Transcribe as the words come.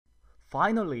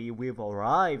Finally, we've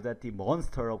arrived at the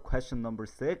monster of question number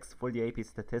 6 for the AP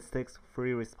Statistics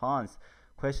free response.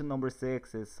 Question number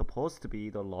 6 is supposed to be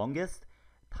the longest,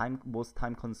 most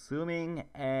time consuming,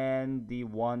 and the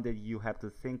one that you have to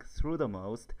think through the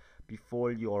most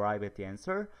before you arrive at the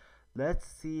answer. Let's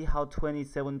see how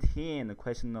 2017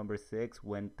 question number 6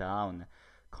 went down.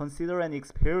 Consider an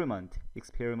experiment.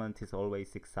 Experiment is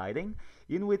always exciting,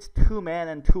 in which 2 men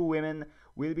and 2 women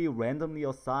will be randomly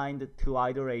assigned to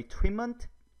either a treatment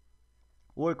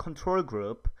or control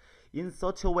group. In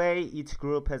such a way, each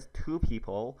group has 2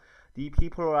 people. The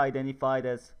people are identified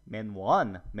as men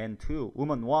 1, men 2,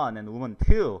 woman 1, and woman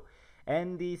 2.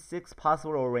 And the 6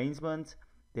 possible arrangements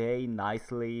they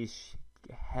nicely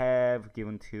have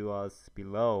given to us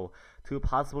below. 2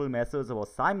 possible methods of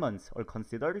assignments are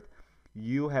considered.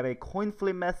 You have a coin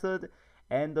flip method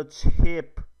and the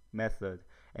chip method.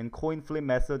 And coin flip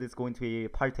method is going to be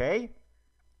part A.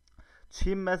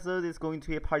 Chip method is going to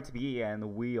be part B,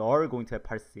 and we are going to have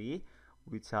part C,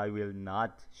 which I will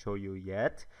not show you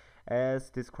yet, as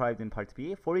described in part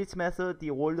B. For each method, the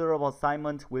order of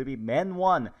assignment will be man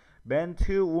 1, man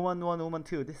 2, woman 1, woman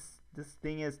 2. This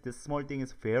small thing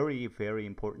is very, very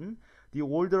important. The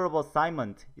order of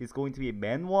assignment is going to be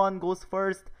man 1 goes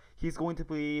first. He's going to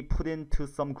be put into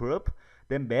some group.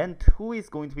 Then man 2 is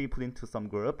going to be put into some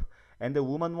group. And the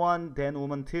woman 1, then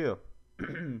woman 2.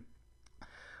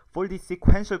 For the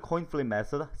sequential coin flip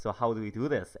method, so how do we do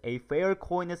this? A fair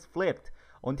coin is flipped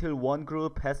until one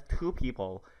group has 2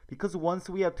 people. Because once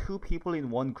we have 2 people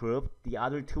in one group, the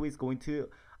other 2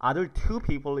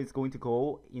 people is going to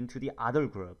go into the other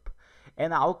group.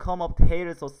 And outcome obtained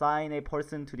is assign a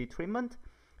person to the treatment.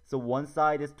 So one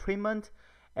side is treatment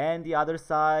and the other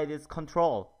side is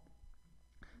control.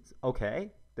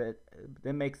 Okay, that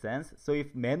makes sense. So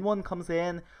if man 1 comes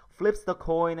in, flips the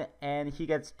coin, and he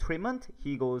gets treatment,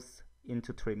 he goes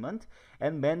into treatment.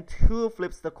 And man 2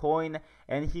 flips the coin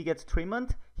and he gets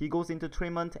treatment, he goes into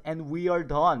treatment, and we are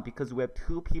done because we have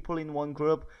 2 people in one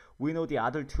group. We know the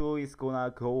other 2 is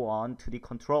gonna go on to the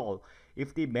control.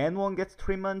 If the man 1 gets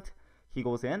treatment, he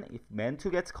goes in. If man 2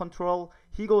 gets control,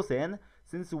 he goes in.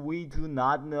 Since we do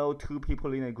not know 2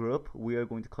 people in a group, we are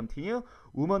going to continue.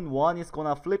 Woman 1 is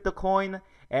gonna flip the coin,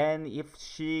 and if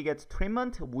she gets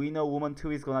treatment, we know woman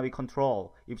 2 is gonna be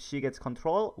control. If she gets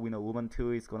control, we know woman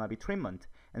 2 is gonna be treatment,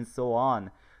 and so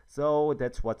on. So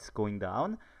that's what's going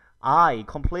down. I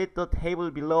complete the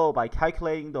table below by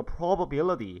calculating the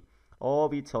probability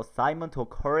of each assignment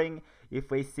occurring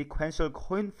if a sequential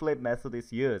coin flip method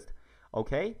is used.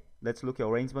 Okay, let's look at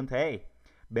arrangement A.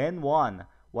 Man 1.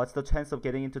 What's the chance of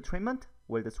getting into treatment?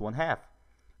 Well, that's 1/2.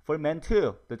 For man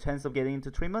 2, the chance of getting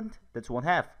into treatment, that's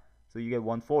 1/2. So you get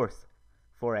 1/4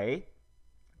 for A.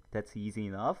 That's easy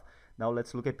enough. Now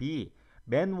let's look at B.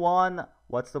 Man 1,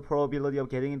 what's the probability of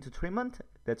getting into treatment?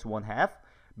 That's 1/2.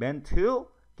 Man 2,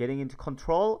 getting into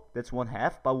control, that's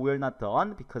 1/2, but we're not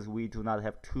done because we do not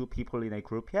have 2 people in a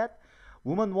group yet.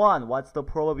 Woman 1, what's the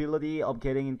probability of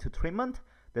getting into treatment?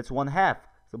 That's 1/2.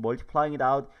 So multiplying it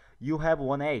out, you have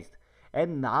 1/8.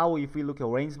 And now if we look at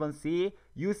arrangement C,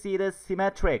 you see it as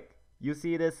symmetric. You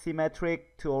see it as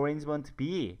symmetric to arrangement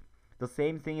B. The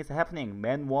same thing is happening.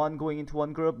 Man 1 going into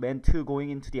one group, man 2 going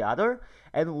into the other,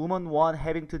 and woman 1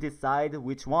 having to decide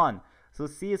which one. So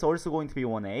C is also going to be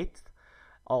 1/8.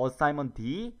 Assignment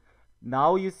D,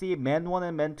 now you see man 1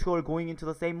 and man 2 are going into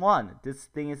the same one. This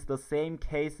thing is the same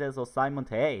case as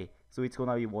assignment A. So it's going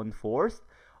to be 1/4.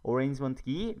 Arrangement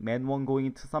E, man 1 going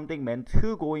into something, man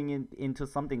 2 going into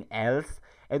something else,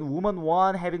 and woman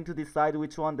 1 having to decide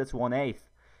which one, that's 1/8.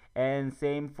 And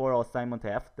same for assignment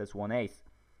F, that's 1/8.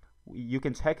 You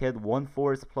can check it,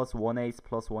 1/4 plus 1/8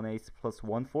 plus 1/8 plus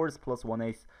 1/4 plus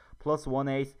 1/8 plus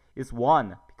 1/8 is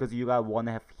 1, because you got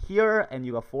 1/2 here and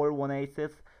you got 4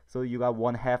 1/8, so you got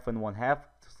 1/2 and 1/2,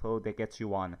 so that gets you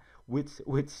 1,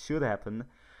 which should happen.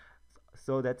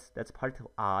 So that's part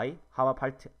I. How about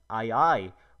part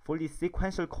II? For the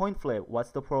sequential coin flip, what's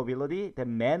the probability that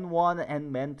man 1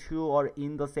 and man 2 are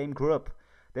in the same group?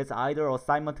 That's either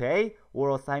assignment A or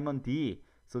assignment D.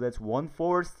 So that's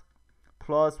 1/4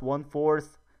 plus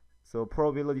 1/4. So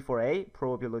probability for A,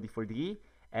 probability for D.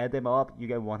 Add them up, you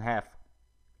get 1/2.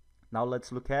 Now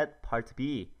let's look at part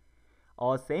B.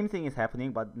 Same thing is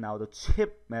happening, but now the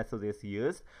chip method is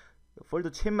used. For the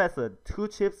chip method, 2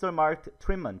 chips are marked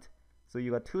treatment. So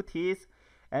you got 2 T's.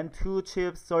 And 2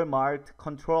 chips are marked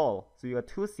control. So you got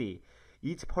 2C.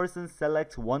 Each person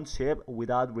selects 1 chip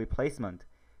without replacement.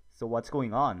 So what's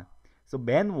going on? So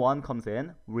man 1 comes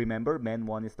in. Remember, man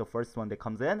 1 is the first one that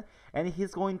comes in. And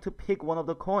he's going to pick one of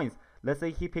the coins. Let's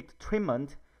say he picked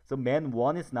treatment. So man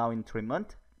 1 is now in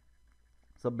treatment.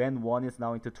 So man 1 is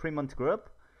now into treatment group.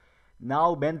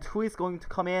 Now man 2 is going to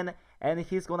come in and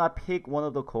he's gonna pick one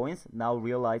of the coins. Now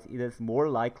realize it is more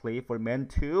likely for man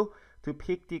 2 to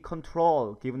pick the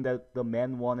control, given that the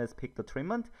man 1 has picked the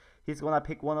treatment. He's gonna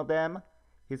pick one of them.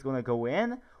 He's gonna go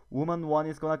in. Woman 1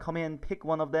 is gonna come in, pick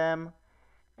one of them,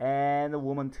 and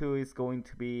woman 2 is going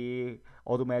to be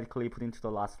automatically put into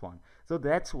the last one. So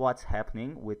that's what's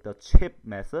happening with the chip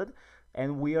method,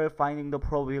 and we are finding the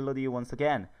probability once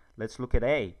again. Let's look at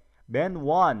A. Man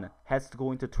 1 has to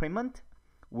go into treatment,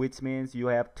 which means you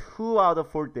have 2 out of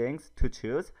 4 things to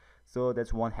choose, so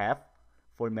that's 1/2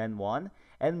 for man 1.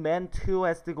 And man 2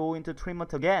 has to go into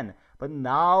treatment again, but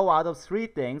now out of 3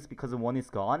 things, because 1 is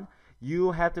gone,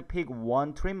 you have to pick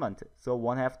 1 treatment. So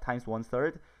 1/2 times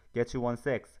 1/3 gets you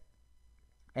 1/6.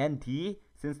 And D,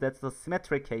 since that's the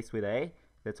symmetric case with A,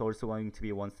 that's also going to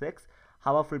be 1/6.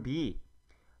 How about for B?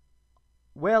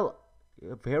 Well,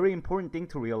 a very important thing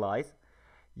to realize.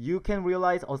 You can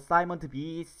realize assignment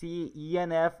B, C, E,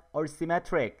 and F are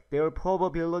symmetric. Their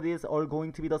probabilities are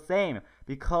going to be the same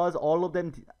because all of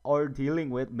them are dealing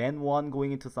with man 1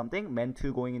 going into something, man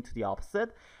 2 going into the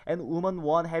opposite, and woman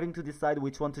 1 having to decide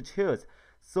which one to choose.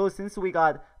 So since we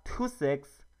got 2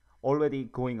 6 already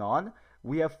going on,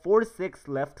 we have 4 6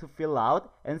 left to fill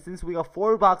out, and since we got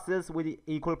 4 boxes with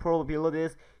equal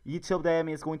probabilities, each of them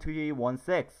is going to be 1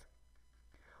 6.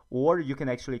 Or you can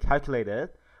actually calculate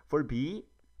it. For B,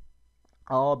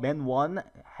 man 1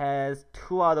 has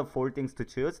 2 out of 4 things to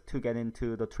choose to get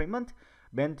into the treatment.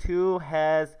 Man 2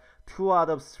 has 2 out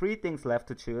of 3 things left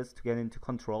to choose to get into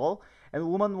control.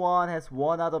 And woman 1 has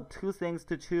 1 out of 2 things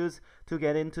to choose to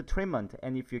get into treatment.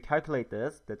 And if you calculate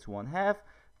this, that's 1/2,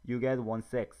 you get 1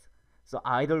 6. So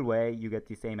either way, you get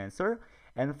the same answer.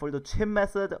 And for the chip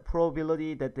method,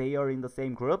 probability that they are in the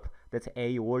same group, that's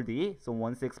A or D. So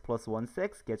 1 6 plus 1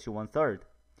 6 gets you 1/3.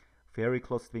 Very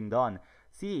close to being done.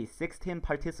 C, 16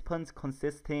 participants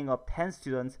consisting of 10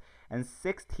 students and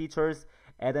 6 teachers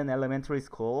at an elementary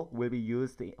school will be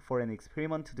used for an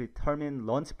experiment to determine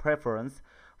lunch preference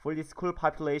for the school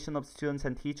population of students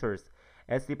and teachers.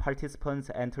 As the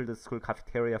participants enter the school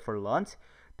cafeteria for lunch,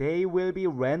 they will be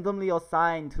randomly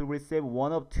assigned to receive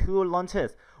one of 2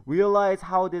 lunches. Realize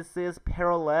how this is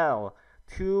parallel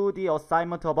to the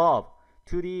assignment above,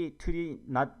 to the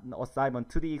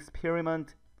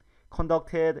experiment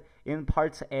conducted in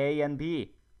parts A and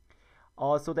B.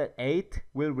 So that 8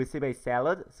 will receive a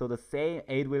salad, so the same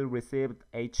 8 will receive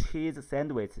a cheese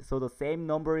sandwich. So the same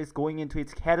number is going into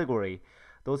each category.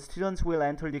 Those students will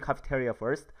enter the cafeteria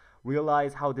first.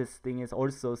 Realize how this thing is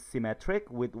also symmetric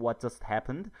with what just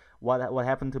happened. What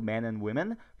happened to men and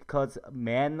women? Because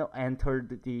men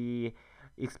entered the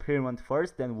experiment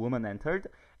first, then women entered.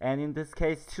 And in this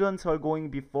case, students are going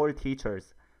before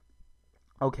teachers.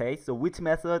 Okay, so which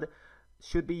method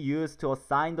should be used to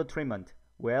assign the treatment?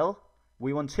 Well,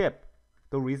 we want chip.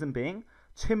 The reason being,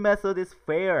 chip method is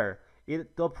fair.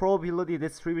 The probability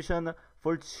distribution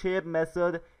for chip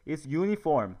method is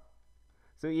uniform.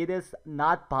 So it is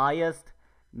not biased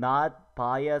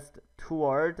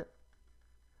toward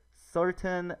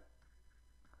certain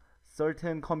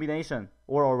combination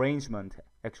or arrangement,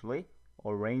 actually,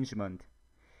 arrangement.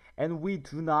 And we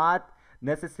do not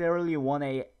necessarily want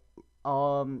a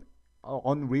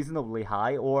unreasonably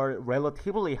high or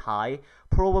relatively high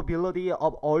probability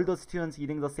of all the students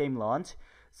eating the same lunch.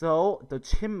 So the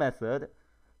chip method,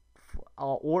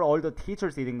 or all the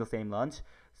teachers eating the same lunch.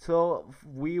 So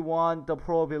we want the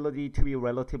probability to be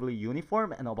relatively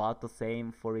uniform and about the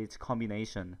same for each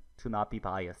combination to not be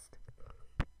biased.